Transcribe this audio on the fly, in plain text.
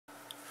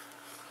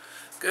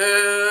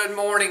Good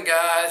morning,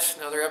 guys.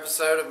 Another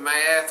episode of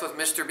Math with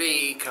Mr.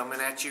 B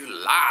coming at you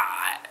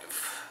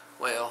live.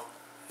 Well,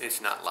 it's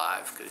not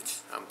live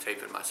because I'm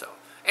taping myself.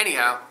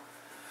 Anyhow,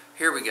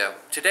 here we go.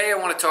 Today I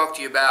want to talk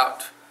to you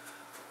about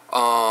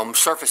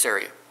surface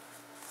area.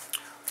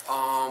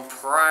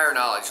 Prior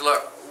knowledge.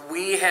 Look,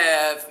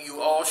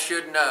 you all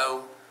should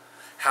know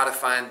how to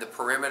find the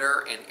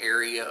perimeter and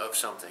area of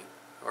something.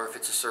 Or if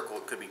it's a circle,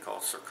 it could be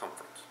called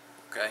circumference.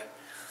 Okay?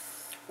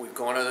 We've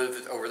gone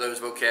over those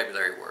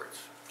vocabulary words.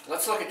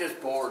 Let's look at this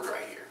board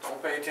right here.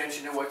 Don't pay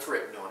attention to what's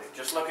written on it.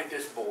 Just look at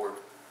this board.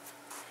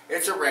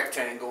 It's a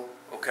rectangle,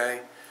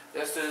 okay?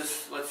 This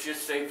is, let's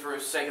just say for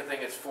the sake of thing,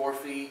 it's 4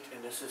 feet,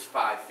 and this is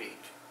 5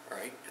 feet,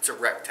 right? It's a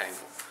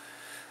rectangle.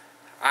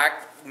 I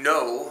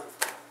know,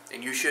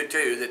 and you should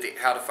too, that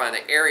how to find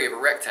the area of a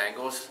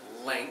rectangle is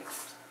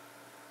length,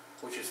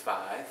 which is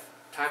 5,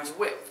 times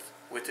width.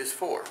 Width is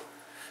 4.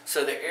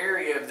 So the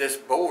area of this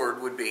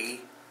board would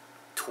be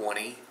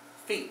 20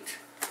 feet.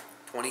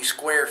 20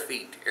 square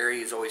feet.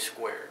 Area is always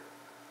squared.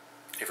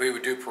 If we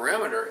would do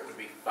perimeter, it would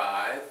be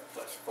 5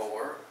 plus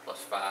 4 plus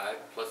 5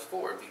 plus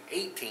 4. It would be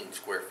 18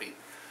 square feet.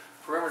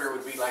 Perimeter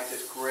would be like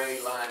this gray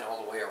line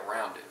all the way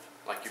around it,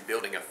 like you're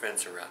building a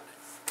fence around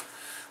it.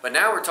 But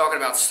now we're talking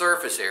about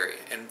surface area.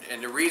 And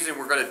the reason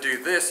we're going to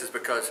do this is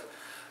because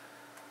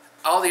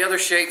all the other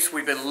shapes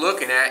we've been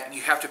looking at,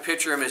 you have to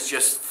picture them as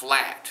just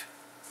flat,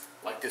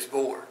 like this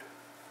board.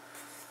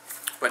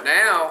 But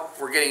now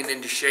we're getting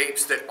into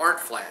shapes that aren't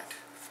flat.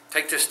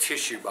 Take this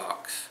tissue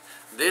box.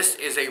 This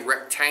is a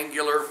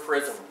rectangular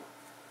prism.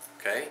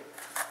 Okay?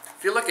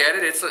 If you look at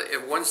it, it's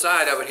one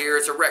side of it here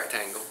is a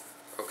rectangle.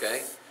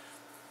 Okay?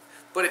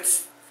 But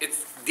it's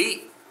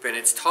deep and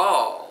it's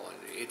tall and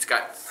it's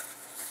got,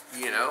 it's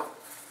a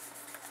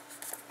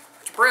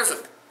prism.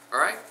 All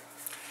right?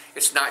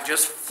 It's not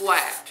just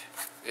flat.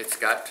 It's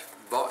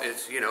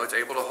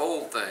able to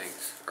hold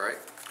things. All right?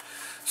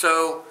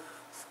 So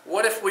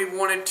what if we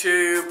wanted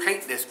to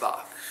paint this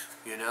box?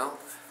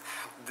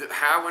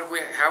 How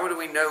would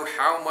we know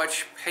how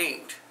much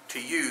paint to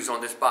use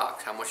on this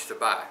box? How much to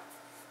buy?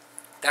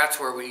 That's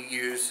where we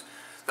use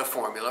the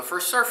formula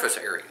for surface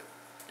area.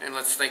 And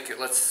let's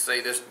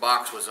say this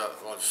box was a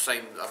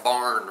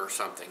barn or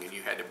something, and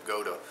you had to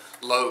go to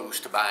Lowe's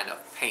to buy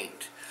enough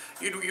paint.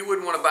 You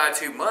wouldn't want to buy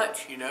too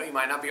much. You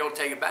might not be able to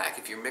take it back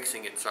if you're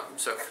mixing it something.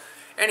 So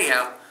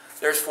anyhow,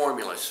 there's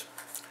formulas.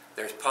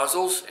 There's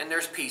puzzles and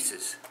there's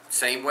pieces.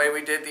 Same way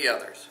we did the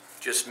others.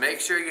 Just make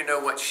sure you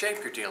know what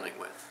shape you're dealing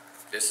with.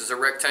 This is a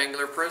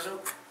rectangular prism.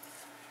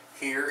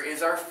 Here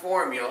is our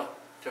formula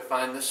to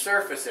find the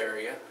surface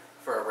area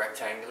for a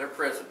rectangular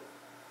prism.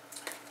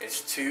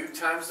 It's 2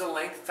 times the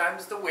length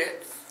times the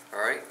width.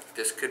 Alright,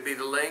 this could be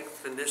the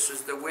length and this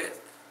is the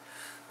width.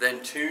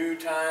 Then 2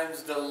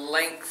 times the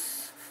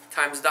length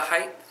times the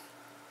height.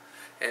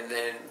 And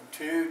then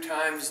 2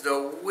 times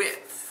the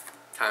width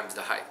times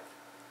the height.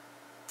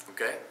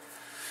 Okay?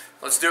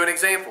 Let's do an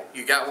example.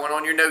 You got one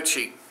on your note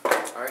sheet.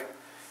 Alright,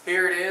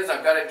 here it is.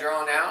 I've got it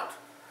drawn out.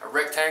 A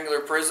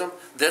rectangular prism.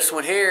 This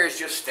one here is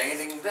just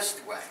standing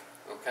this way.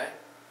 Okay?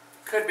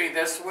 Could be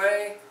this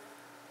way.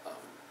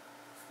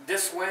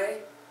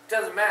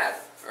 Doesn't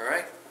matter.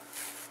 Alright?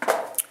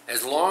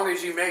 As long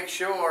as you make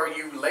sure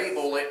you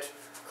label it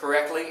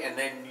correctly and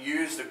then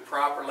use the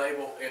proper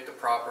label at the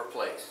proper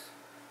place.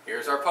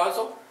 Here's our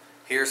puzzle.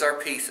 Here's our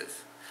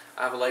pieces.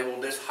 I've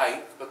labeled this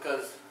height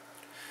because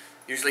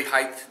usually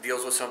height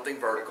deals with something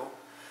vertical.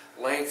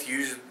 Length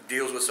usually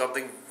deals with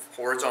something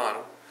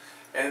horizontal.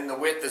 And the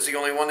width is the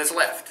only one that's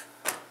left.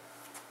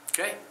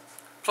 Okay?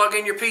 Plug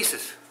in your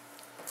pieces.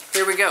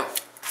 Here we go.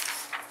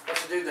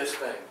 Let's do this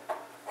thing.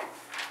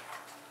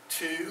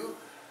 2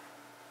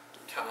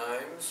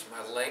 times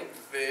my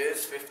length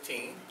is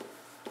 15.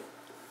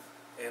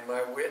 And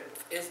my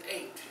width is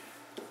 8.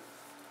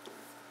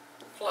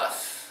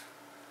 Plus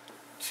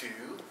 2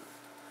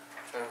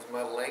 times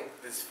my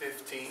length is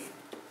 15.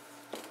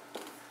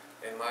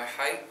 And my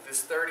height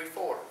is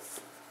 34.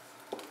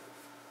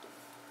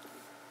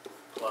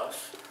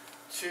 Plus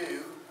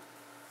 2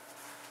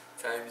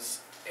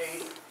 times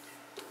 8,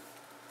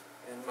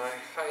 and my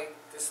height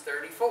is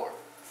 34.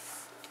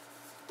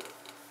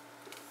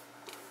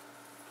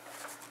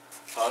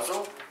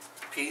 Puzzle,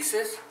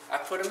 pieces, I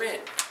put them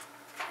in.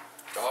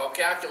 It's all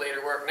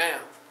calculator work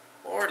now.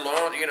 Or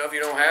if you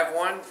don't have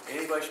one,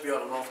 anybody should be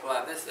able to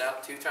multiply this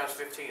out. 2 times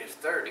 15 is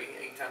 30.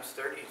 8 times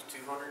 30 is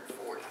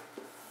 240.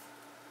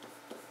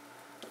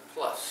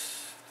 Plus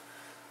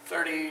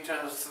 30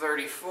 times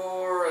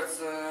 34, it's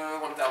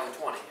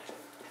 1,020.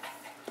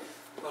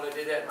 Well, I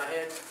did that in my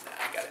head.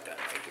 I got it done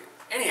right here.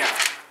 Anyhow,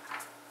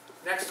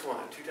 next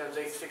one. 2 times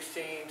 8,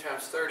 16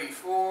 times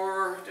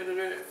 34,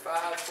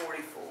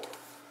 544.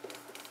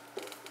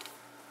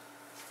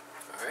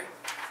 Alright.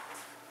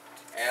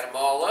 Add them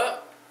all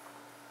up.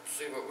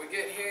 See what we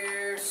get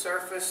here.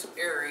 Surface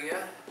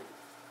area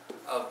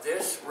of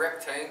this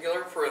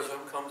rectangular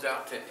prism comes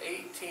out to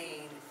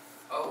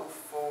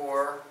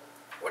 1804.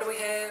 What do we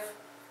have?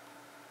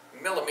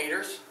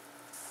 Millimeters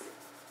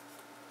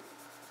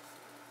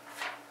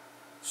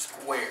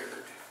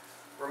squared.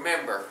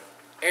 Remember,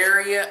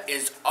 Area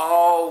is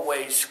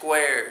always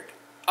squared.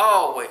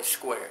 Always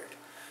squared.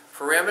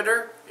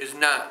 Perimeter is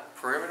not.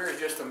 Perimeter is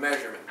just a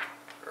measurement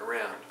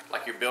around,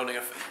 like you're building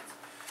a fence.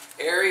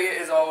 Area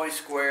is always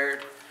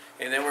squared.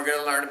 And then we're going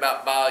to learn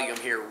about volume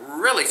here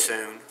really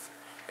soon.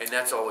 And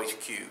that's always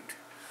cubed.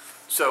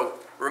 So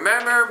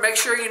remember, make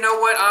sure you know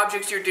what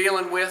objects you're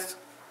dealing with.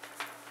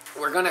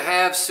 We're going to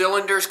have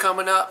cylinders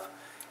coming up.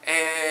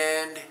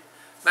 And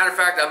matter of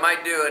fact, I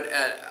might do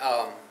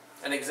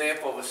an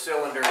example of a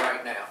cylinder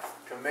right now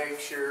to make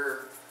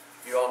sure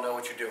you all know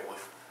what you're doing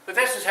with. But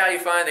this is how you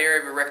find the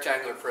area of a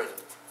rectangular prism.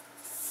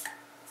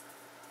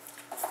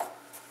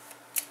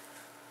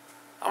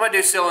 I'm going to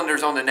do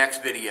cylinders on the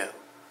next video.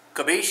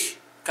 Kabish?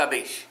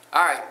 Kabish.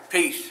 All right,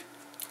 peace.